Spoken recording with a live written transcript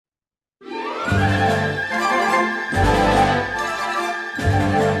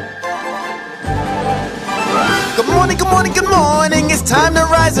morning, good morning, it's time to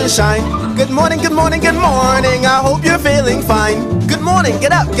rise and shine. Good morning, good morning, good morning, I hope you're feeling fine. Good morning,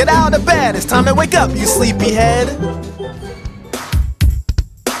 get up, get out of bed, it's time to wake up, you sleepyhead.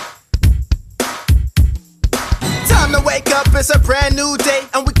 Time to wake up, it's a brand new day,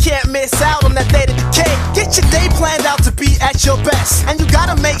 and we can't miss out on that theta decay. Get your day planned out to be at your best, and you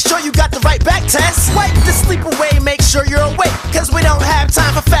gotta make sure you got the right back test. Wipe the sleep away, make sure you're awake, cause we don't have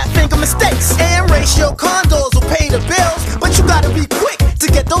time for fat finger mistakes. AM ratio condos will pay the bills, but you gotta be quick to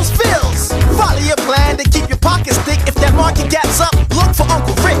get those fills. Follow your plan to keep your pockets thick. If that market gaps up, look for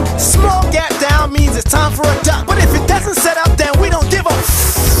Uncle Rick. Small gap down means it's time for a duck, but if it doesn't set up, then we don't give a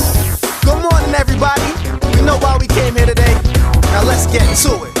Good morning, everybody. We know why we came here today. Now let's get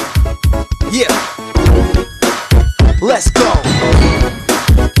to it. Yeah. Let's go.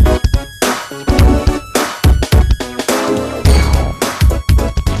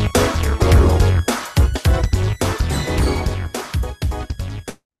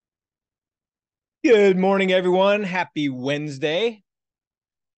 Good morning, everyone. Happy Wednesday.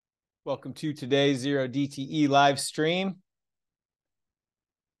 Welcome to today's Zero DTE live stream.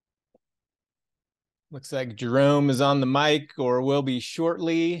 Looks like Jerome is on the mic or will be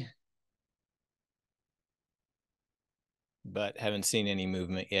shortly, but haven't seen any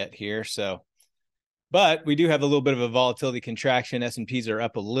movement yet here. But we do have a little bit of a volatility contraction. S&Ps are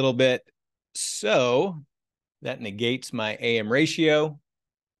up a little bit, so that negates my AM ratio.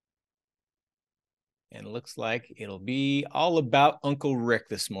 And it looks like it'll be all about Uncle Rick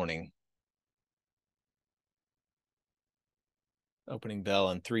this morning. Opening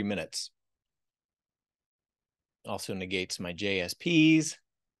bell in 3 minutes. Also negates my JSPs.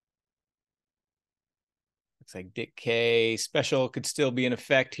 Looks like Dick K special could still be in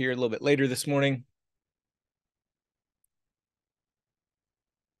effect here a little bit later this morning.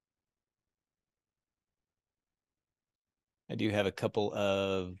 I do have a couple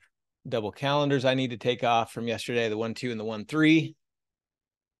of double calendars I need to take off from yesterday, the 1-2 and the 1-3.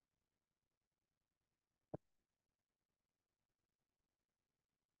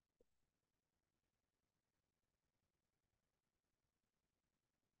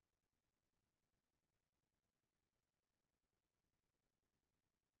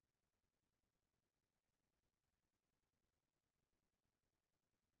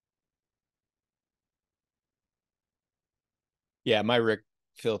 Yeah, my Rick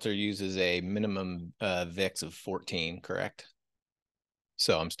filter uses a minimum VIX of 14, correct?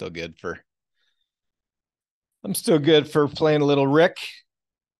 So I'm still good for playing a little Rick.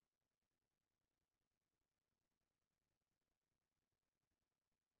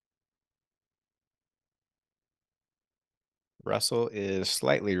 Russell is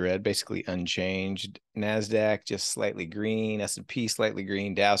slightly red, basically unchanged. NASDAQ just slightly green. S&P slightly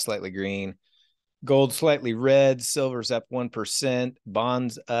green. Dow slightly green. Gold slightly red. Silver's up 1%.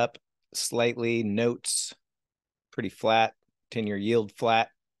 Bonds up slightly. Notes pretty flat. 10-year yield flat.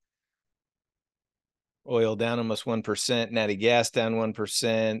 Oil down almost 1%. Natty gas down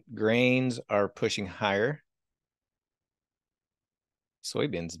 1%. Grains are pushing higher.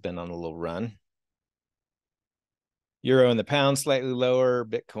 Soybeans been on a little run. Euro and the pound slightly lower.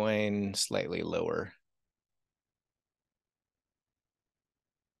 Bitcoin slightly lower.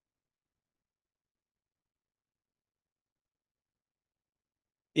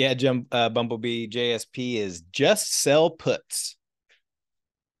 Yeah, Bumblebee JSP is just sell puts.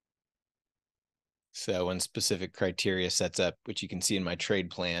 So when specific criteria sets up, which you can see in my trade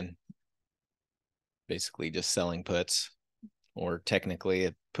plan, basically just selling puts, or technically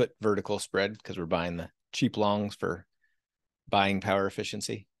a put vertical spread because we're buying the cheap longs for buying power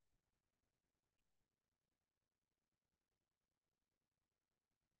efficiency.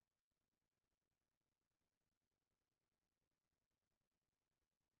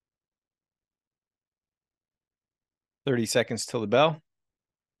 "30 seconds till the bell.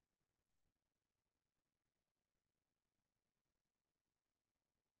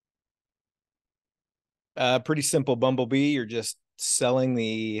 Pretty simple Bumblebee. You're just selling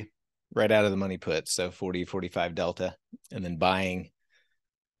the right out of the money put. So 40, 45 delta, and then buying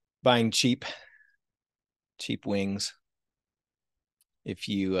cheap wings. If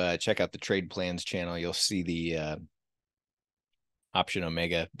you check out the trade plans channel, you'll see the option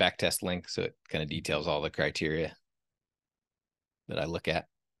Omega backtest link. So it kind of details all the criteria that I look at.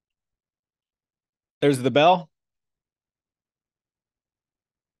 There's the bell.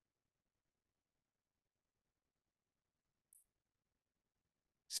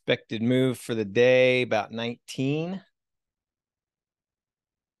 Expected move for the day, about 19.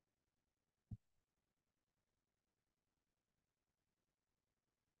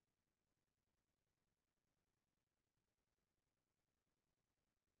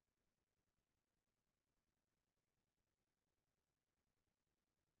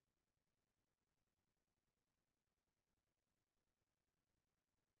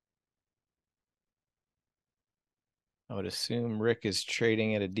 I would assume Rick is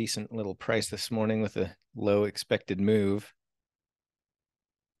trading at a decent little price this morning with a low expected move.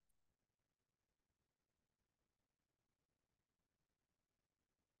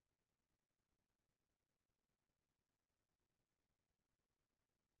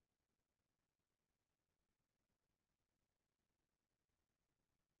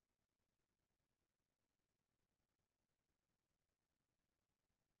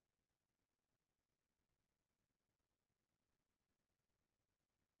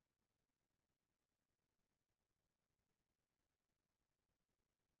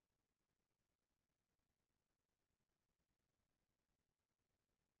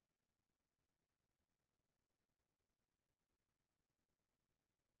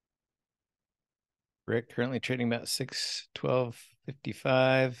 Rick currently trading about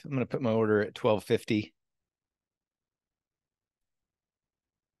 612.55. I'm going to put my order at 1250.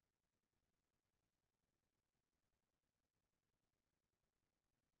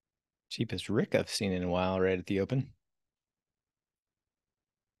 Cheapest Rick I've seen in a while right at the open.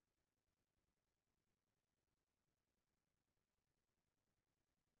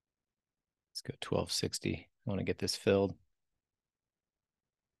 Let's go 1260. I want to get this filled.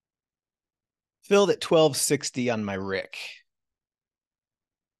 Filled at 1260 on my Rick.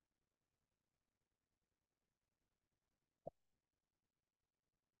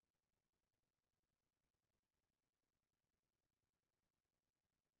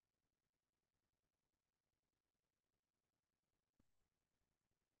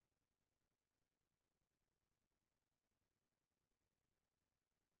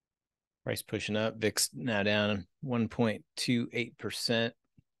 Price pushing up. VIX now down 1.28%.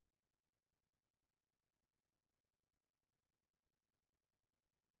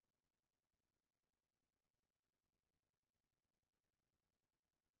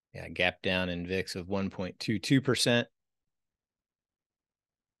 Yeah, gap down in VIX of 1.22%.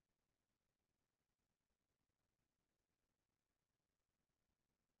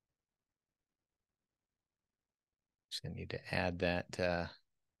 Just gonna need to add that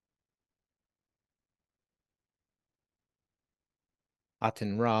hot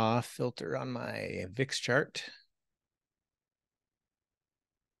and raw filter on my VIX chart.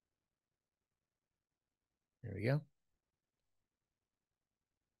 There we go.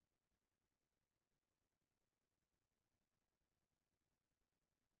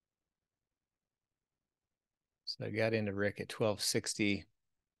 So I got into Rick at 1260.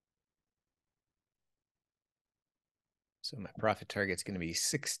 So my profit target is going to be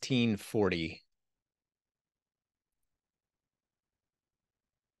 1640.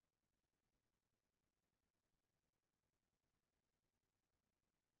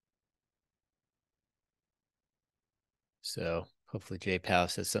 So hopefully Jay Powell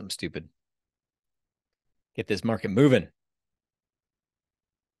says something stupid. Get this market moving.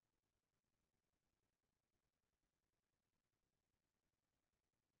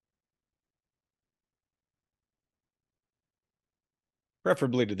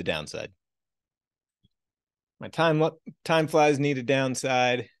 Preferably to the downside. My time flies need a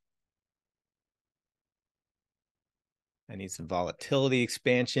downside. I need some volatility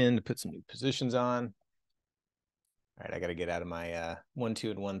expansion to put some new positions on. All right, I got to get out of my 1, 2,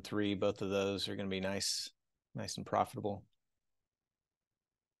 and 1, 3. Both of those are going to be nice and profitable.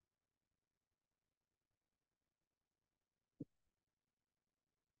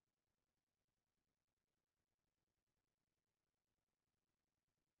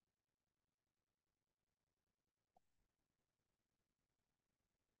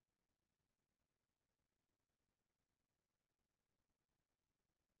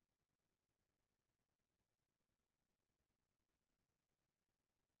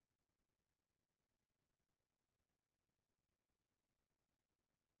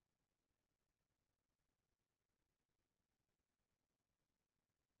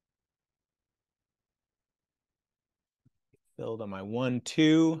 Filled on my 1,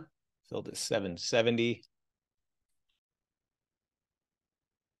 2. Filled at 770.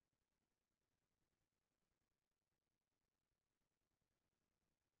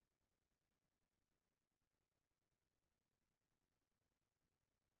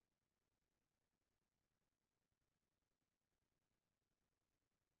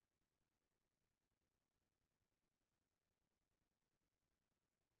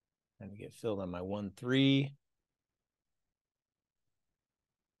 And get filled on my 1, 3.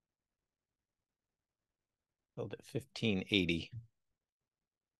 Filled at 1580.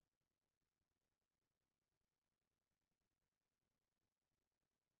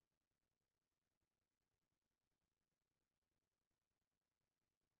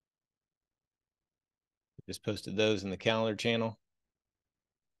 Just posted those in the calendar channel.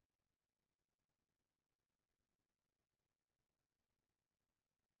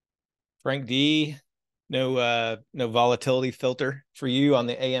 Frank D, no volatility filter for you on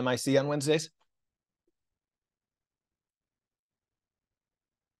the AMIC on Wednesdays?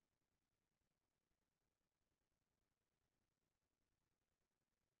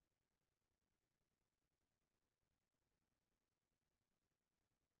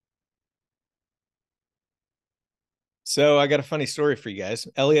 So I got a funny story for you guys.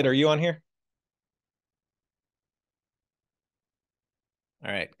 Elliot, are you on here?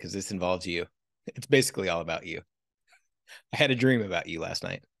 All right, because this involves you. It's basically all about you. I had a dream about you last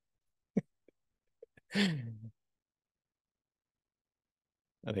night. I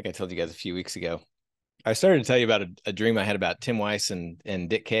think I told you guys a few weeks ago. I started to tell you about a dream I had about Tim Weiss and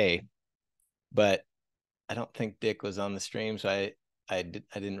Dick K, but I don't think Dick was on the stream, so I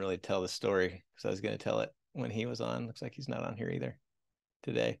didn't really tell the story because I was going to tell it when he was on. Looks like he's not on here either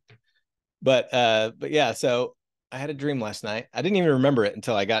today. But yeah, so I had a dream last night. I didn't even remember it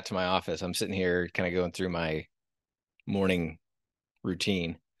until I got to my office. I'm sitting here kind of going through my morning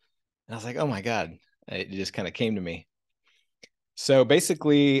routine. And I was like, oh my God, it just kind of came to me. So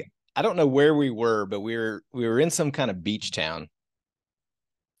basically, I don't know where we were, but we were in some kind of beach town,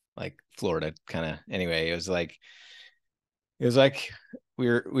 like Florida, kind of. Anyway, it was like we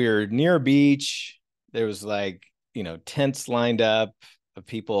were near a beach. There was like, tents lined up of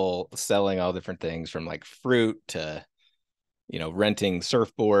people selling all different things from like fruit to, renting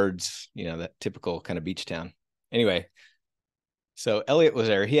surfboards, that typical kind of beach town. Anyway, so Elliot was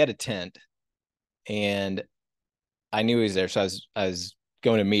there. He had a tent and I knew he was there. So I was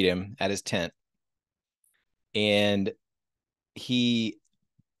going to meet him at his tent. And he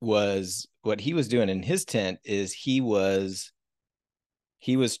what he was doing in his tent is he was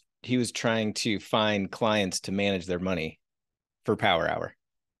trying to find clients to manage their money for Power Hour.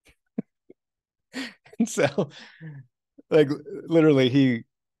 And so like literally he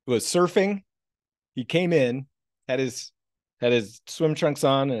was surfing. He came in, had his swim trunks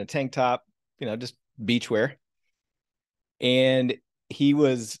on and a tank top, just beachwear. And he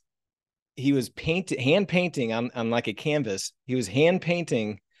was hand painting on like a canvas. He was hand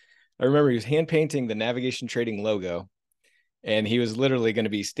painting. I remember he was hand painting the Navigation Trading logo, and he was literally going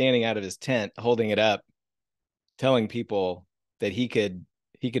to be standing out of his tent holding it up, telling people that he could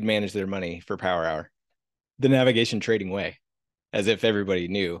manage their money for Power Hour, the Navigation Trading way, as if everybody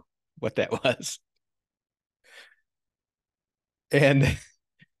knew what that was. And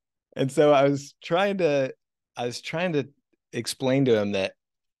so I was trying to explain to him that,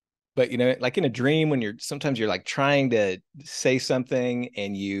 but like in a dream, when sometimes you're like trying to say something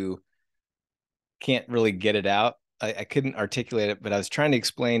and you can't really get it out. I couldn't articulate it, but I was trying to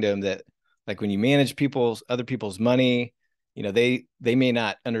explain to him that, like, when you manage other people's money, they may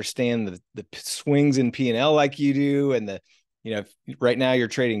not understand the swings in P&L like you do, and right now you're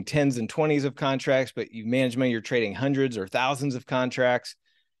trading tens and twenties of contracts, but you manage money, you're trading hundreds or thousands of contracts,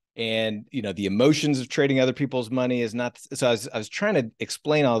 and the emotions of trading other people's money is not. So I was trying to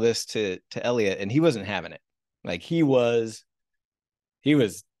explain all this to Elliot, and he wasn't having it. Like he was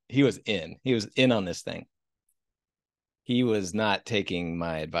in on this thing. He was not taking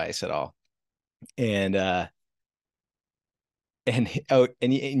my advice at all. And and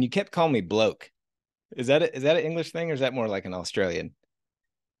you kept calling me bloke. Is that an English thing, or is that more like an Australian?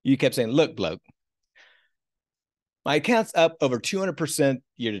 You kept saying, look, bloke, my account's up over 200%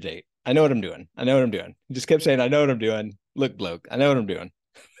 year to date. I know what I'm doing. I know what I'm doing. He just kept saying, I know what I'm doing. Look, bloke, I know what I'm doing.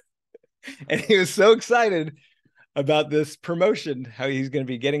 And he was so excited about this promotion, how he's going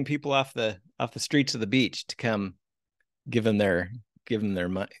to be getting people off the streets of the beach to come give him their give him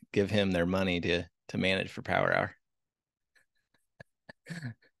their money to manage for Power Hour.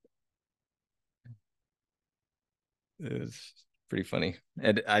 It was pretty funny.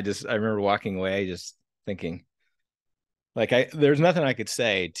 And I remember walking away just thinking, like, there's nothing I could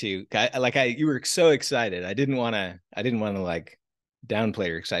say you were so excited. I didn't want to like downplay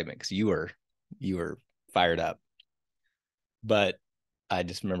your excitement because you were fired up. But I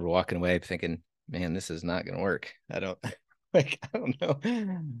just remember walking away thinking, man, this is not going to work. I don't I don't know.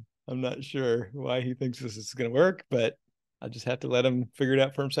 I'm not sure why he thinks this is going to work, but I just have to let him figure it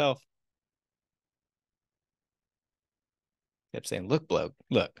out for himself. Kept saying, look, bloke,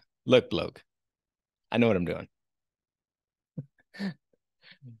 look, bloke. I know what I'm doing.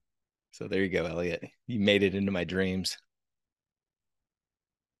 So there you go, Elliot. You made it into my dreams.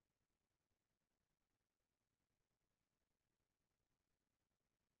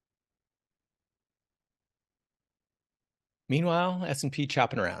 Meanwhile, S&P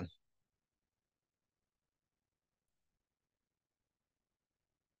chopping around.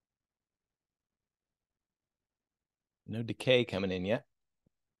 No decay coming in yet.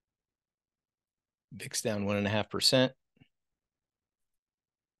 VIX down 1.5%.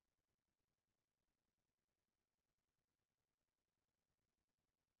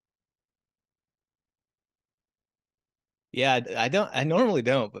 Yeah, I normally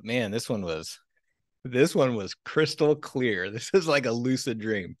don't, but man, this one was crystal clear. This is like a lucid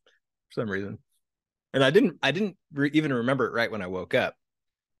dream for some reason. And I didn't even remember it right when I woke up.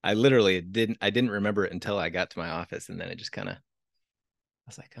 I didn't remember it until I got to my office, and then it just kind of, I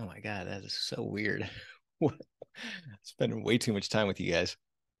was like, oh my God, that is so weird. Spending way too much time with you guys.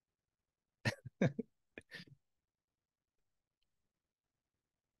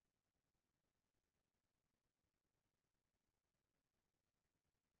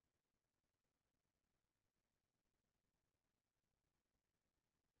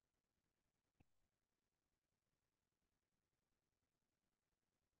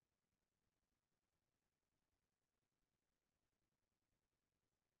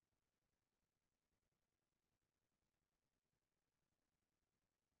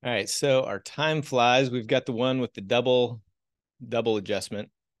 All right, so our time flies. We've got the one with the double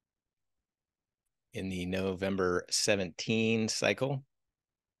adjustment in the November 17 cycle.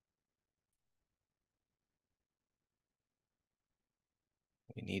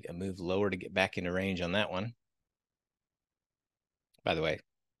 We need a move lower to get back into range on that one. By the way,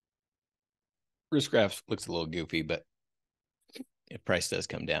 risk graph looks a little goofy, but if price does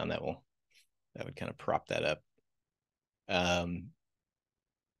come down, that would kind of prop that up.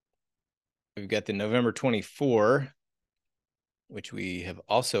 We've got the November 24, which we have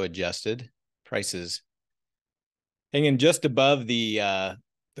also adjusted. Prices hanging just above the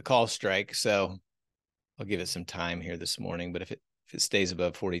call strike, so I'll give it some time here this morning. But if it stays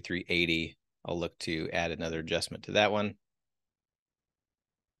above 43.80, I'll look to add another adjustment to that one.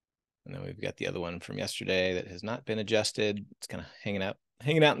 And then we've got the other one from yesterday that has not been adjusted. It's kind of hanging out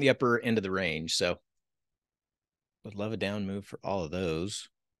in the upper end of the range. So would love a down move for all of those.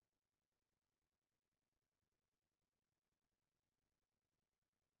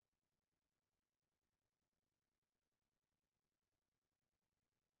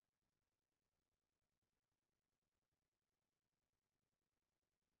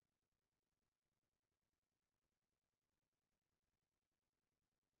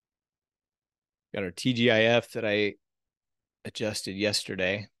 Got our TGIF that I adjusted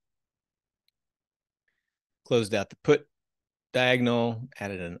yesterday. Closed out the put diagonal,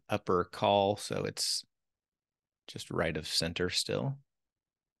 added an upper call, so it's just right of center still.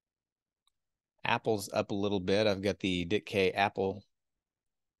 Apple's up a little bit. I've got the DTE Apple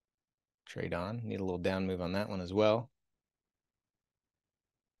trade on. Need a little down move on that one as well.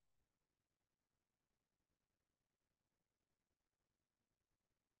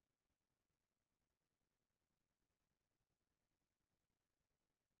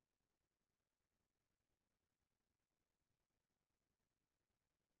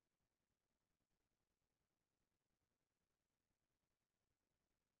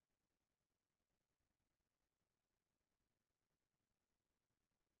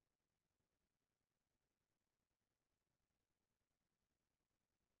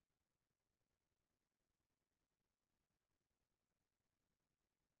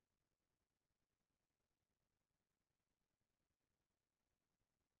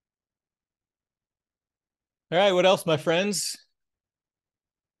 All right, what else, my friends?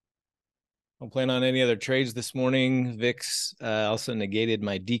 Don't plan on any other trades this morning. VIX also negated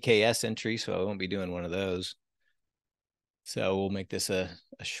my DKS entry, so I won't be doing one of those. So we'll make this a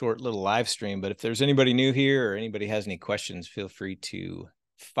short little live stream. But if there's anybody new here or anybody has any questions, feel free to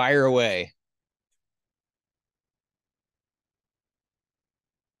fire away.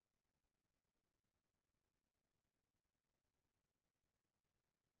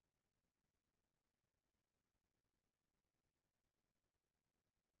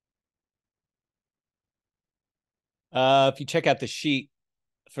 If you check out the sheet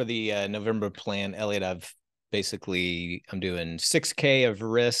for the November plan, Elliot, I'm doing 6K of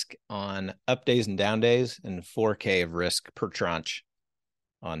risk on up days and down days and 4K of risk per tranche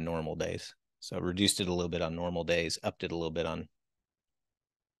on normal days. So I reduced it a little bit on normal days, upped it a little bit on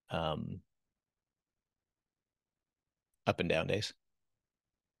up and down days.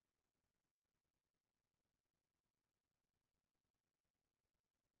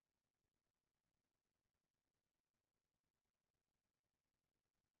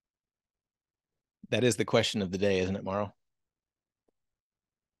 That is the question of the day, isn't it, Marl?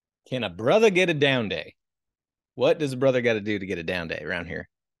 Can a brother get a down day? What does a brother got to do to get a down day around here?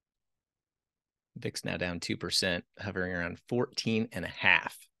 VIX now down 2%, hovering around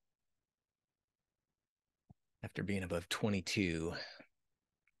 14.5. after being above 22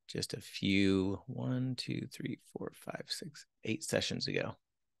 just a few 8 sessions ago.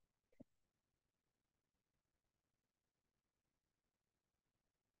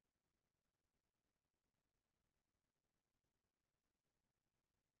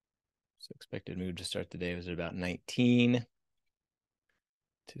 So expected move to start the day was at about 19.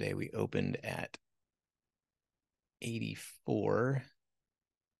 Today we opened at 84.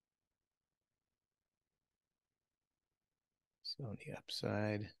 So on the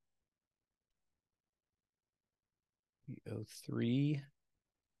upside, we owe 3.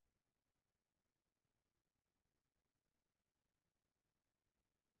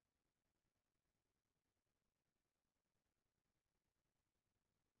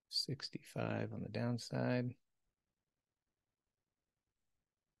 $65 on the downside.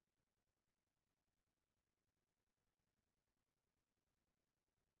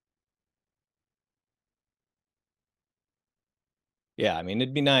 Yeah, I mean,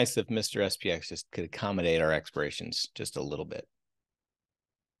 it'd be nice if Mr. SPX just could accommodate our expirations just a little bit.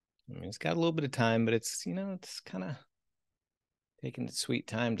 I mean, it's got a little bit of time, but it's, it's kind of taking its sweet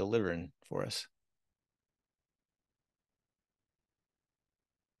time delivering for us.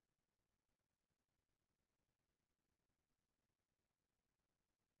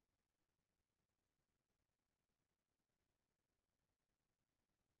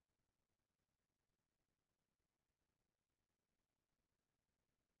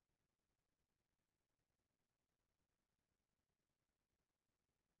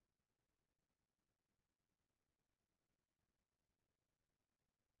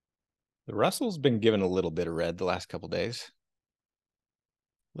 The Russell's been given a little bit of red the last couple days.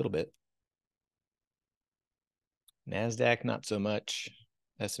 A little bit. NASDAQ, not so much.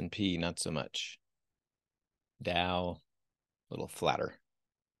 S&P, not so much. Dow, a little flatter.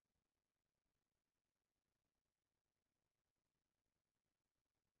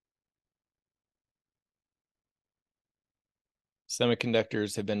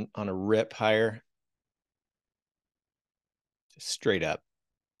 Semiconductors have been on a rip higher. Just straight up.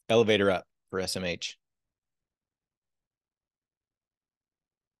 Elevator up for SMH.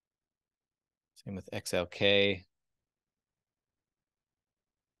 Same with XLK.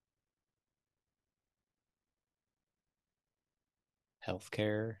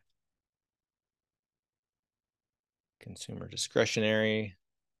 Healthcare. Consumer discretionary.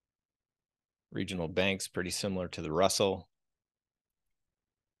 Regional banks, pretty similar to the Russell.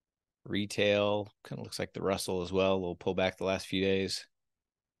 Retail, kind of looks like the Russell as well. A little pullback the last few days.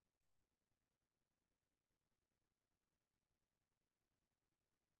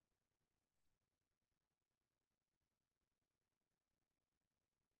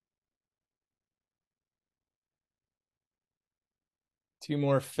 Two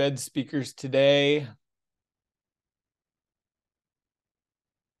more Fed speakers today.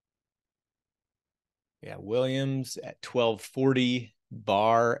 Yeah, Williams at 12:40,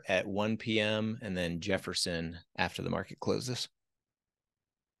 Barr at 1 p.m., and then Jefferson after the market closes.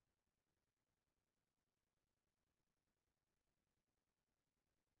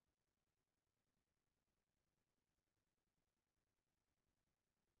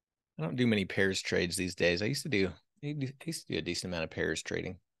 I don't do many pairs trades these days. I used to do a decent amount of pairs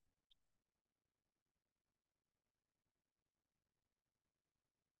trading.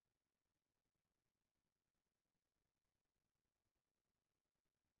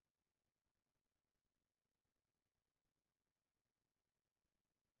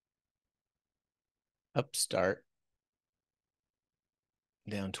 Upstart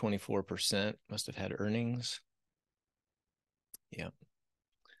down 24%. Must have had earnings. Yep.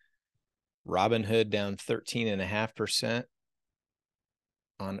 Robinhood down 13.5%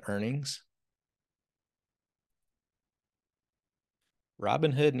 on earnings.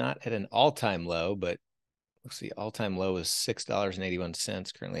 Robinhood not at an all-time low, but looks the all-time low is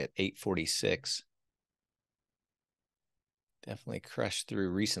 $6.81, currently at $8.46. Definitely crushed through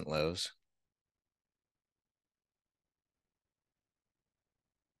recent lows.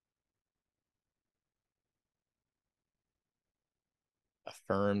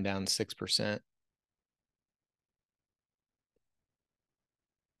 Affirm down 6%.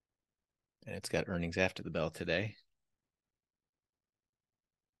 And it's got earnings after the bell today.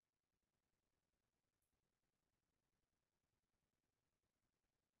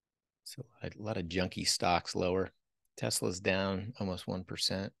 So a lot of junky stocks lower. Tesla's down almost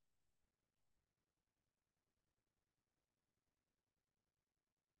 1%.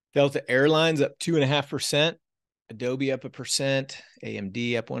 Delta Airlines up 2.5%. Adobe up 1%.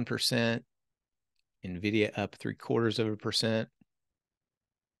 AMD up 1%. NVIDIA up 0.75%.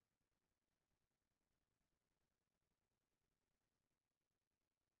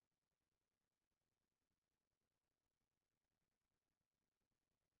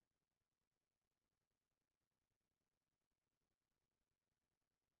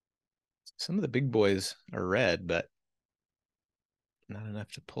 Some of the big boys are red, but not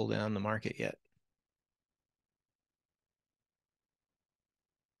enough to pull down the market yet.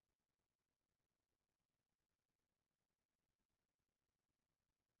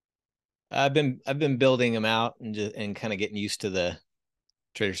 I've been building them out and kind of getting used to the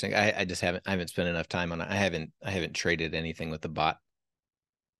trader thing. I just haven't spent enough time on it. I haven't traded anything with the bot.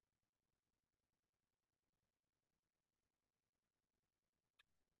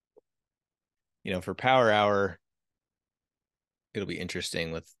 For power hour, it'll be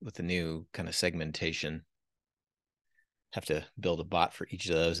interesting with the new kind of segmentation. Have to build a bot for each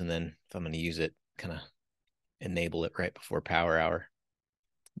of those, and then if I'm going to use it, kind of enable it right before power hour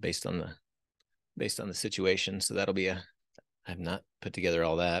based on the situation. So that'll be I've not put together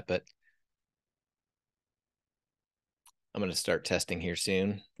all that, but I'm going to start testing here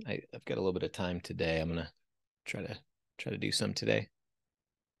soon. I've got a little bit of time today. I'm going to try to do some today.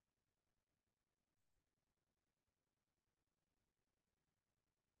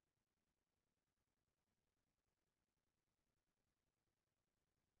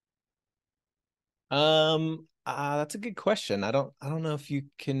 That's a good question. I don't know if you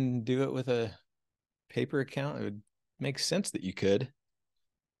can do it with a paper account. It would make sense that you could.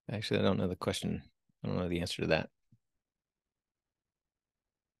 Actually, I don't know the question. I don't know the answer to that.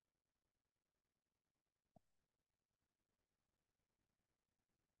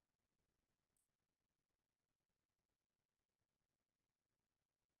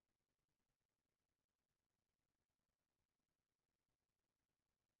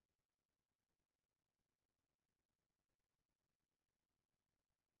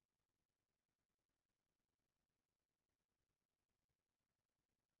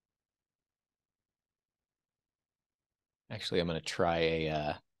 Actually, I'm gonna try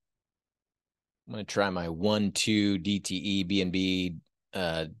my 1-2 DTE BNB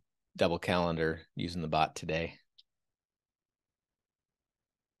double calendar using the bot today.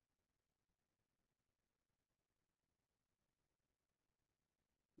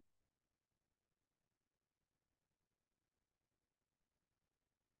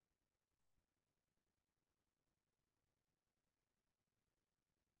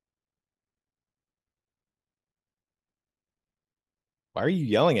 Why are you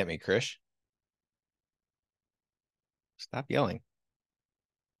yelling at me, Krish? Stop yelling.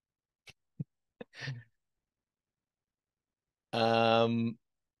 Um,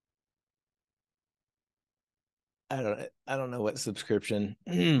 I don't know what subscription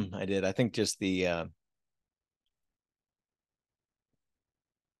I did. I think just the let's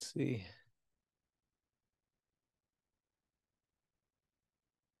see.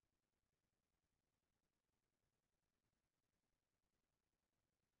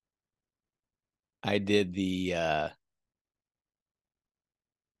 I did the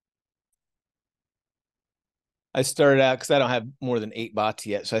I started out because I don't have more than 8 bots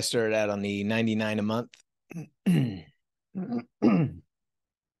yet, so I started out on the 99 a month. We'll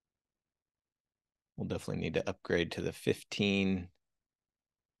definitely need to upgrade to the 15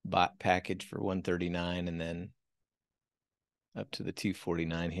 bot package for 139 and then up to the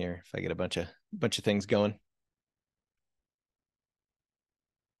 249 here if I get a bunch of things going.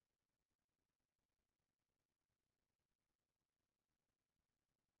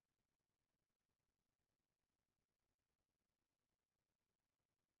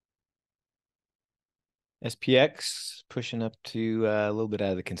 SPX pushing up to a little bit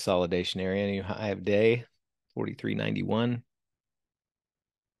out of the consolidation area. New high of day, 43.91.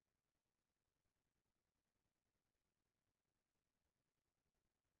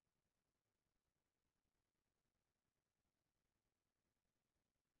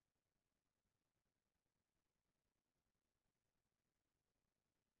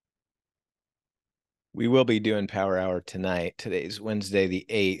 We will be doing power hour tonight. Today's Wednesday the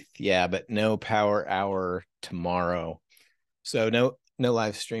 8th. Yeah, but no power hour tomorrow. So no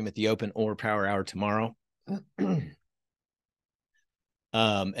live stream at the open or power hour tomorrow. And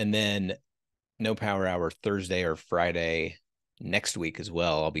then no power hour Thursday or Friday next week as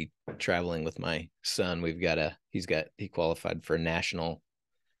well. I'll be traveling with my son. He qualified for a national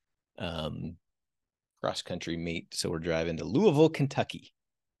cross country meet. So we're driving to Louisville, Kentucky.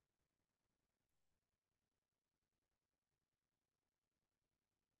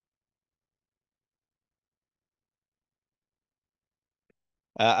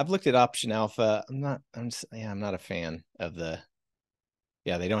 I've looked at Option Alpha. I'm not a fan of they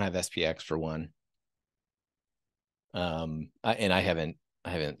don't have SPX for one. I haven't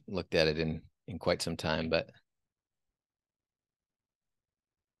looked at it in quite some time, but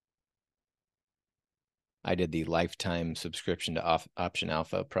I did the lifetime subscription to Option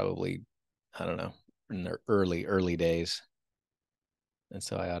Alpha probably I don't know, in the early days. And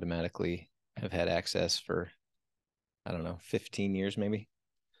so I automatically have had access for, I don't know, 15 years maybe.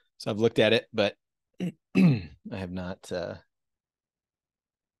 So I've looked at it, but I have not,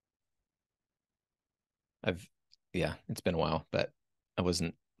 yeah, it's been a while, but I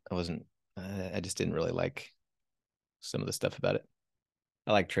wasn't, I just didn't really like some of the stuff about it.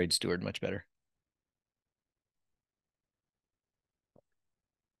 I like Trade Steward much better.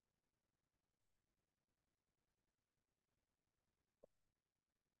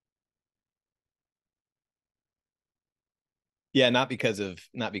 Yeah, not because of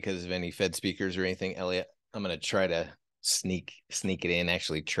any Fed speakers or anything, Elliot. I'm gonna try to sneak it in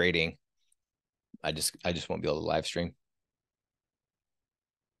actually trading. I just won't be able to live stream.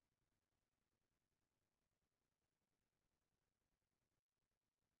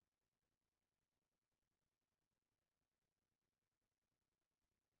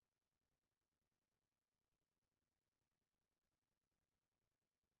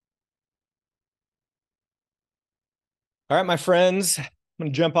 All right, my friends, I'm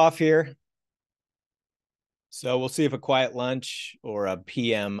gonna jump off here. So we'll see if a quiet lunch or a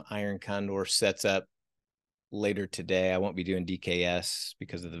PM Iron Condor sets up later today. I won't be doing DKS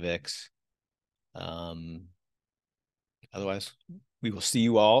because of the VIX. Otherwise, we will see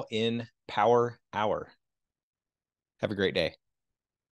you all in Power Hour. Have a great day.